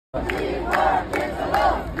Leave our kids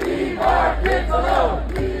alone! Leave our kids alone!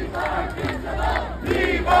 Leave our kids alone!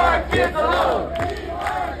 Leave our kids alone! Leave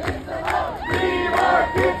our kids alone! Leave our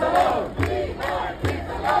kids alone! Leave our kids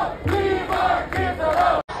alone! Leave our kids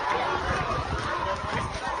alone!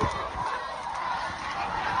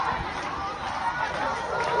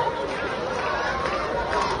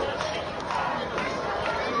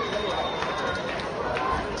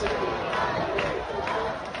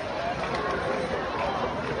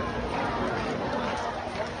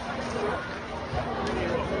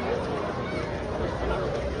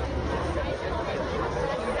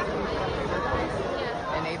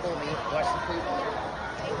 Enable me. Watch the food.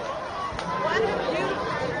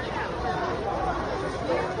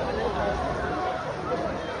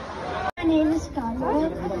 My name is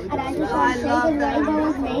Scarlett, and I just want to say the rainbow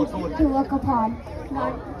was made to look upon,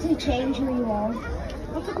 not to change who you are.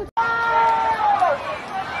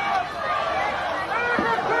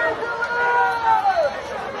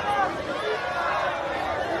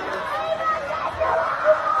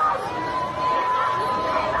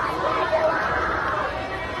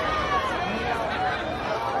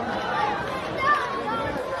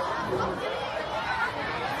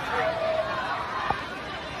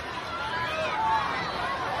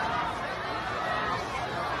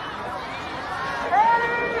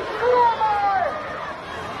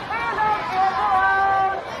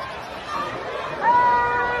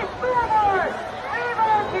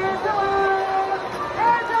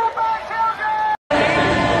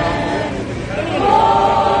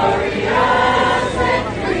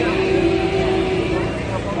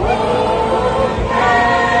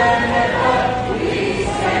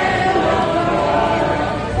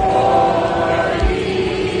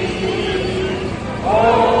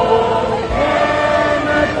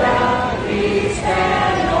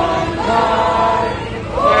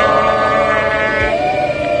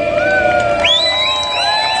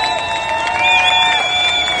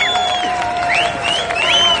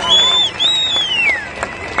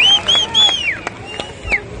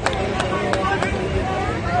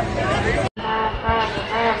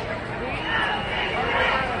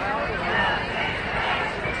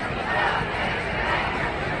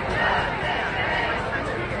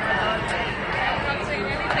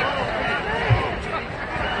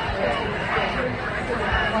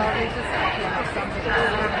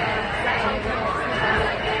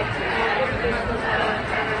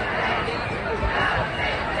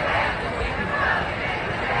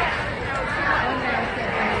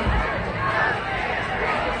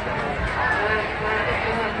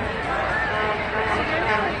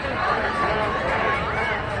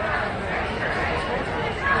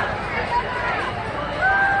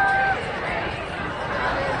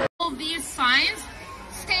 These signs,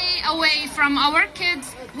 stay away from our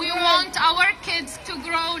kids. We want our kids to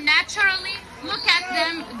grow naturally. Look at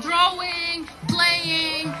them drawing,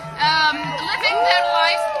 playing, living their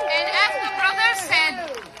lives. And as the brother said,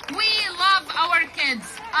 we love our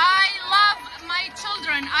kids. I love my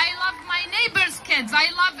children. I love my neighbor's kids. I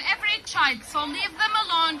love every child. So leave them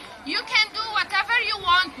alone. You can do whatever you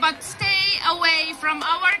want, but stay away from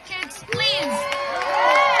our kids, please.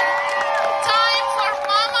 Time for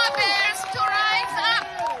mama bears to rise up.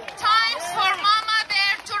 Time for mama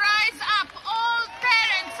bear to rise up. All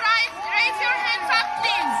parents, raise your hands up,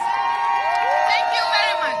 please. Thank you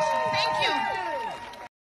very much. Thank you.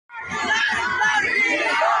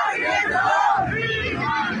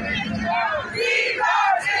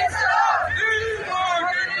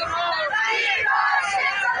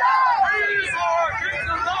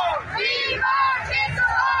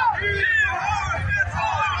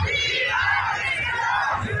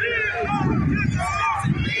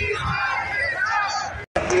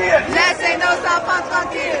 Laissez nos enfants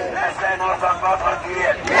tranquilles. Laissez nos enfants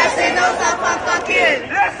tranquilles! Laissez nos enfants tranquilles.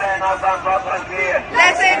 Laissez nos enfants tranquilles!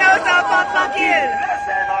 Laissez nos enfants tranquilles.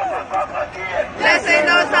 Laissez nos enfants tranquilles! Laissez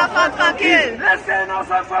nos enfants tranquilles. Laissez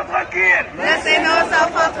nos enfants tranquilles! Laissez nos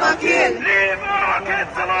enfants tranquilles. Leave our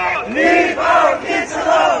kids alone! Leave our kids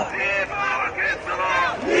alone. Leave our kids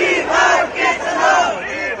alone! Leave our kids alone.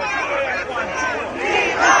 Leave our kids alone!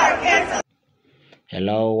 Leave our kids alone.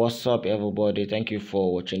 Hello, what's up everybody? Thank you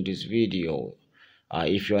for watching this video.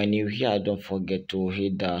 If you are new here, don't forget to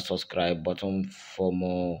hit the subscribe button for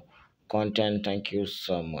more content. Thank you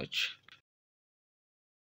so much.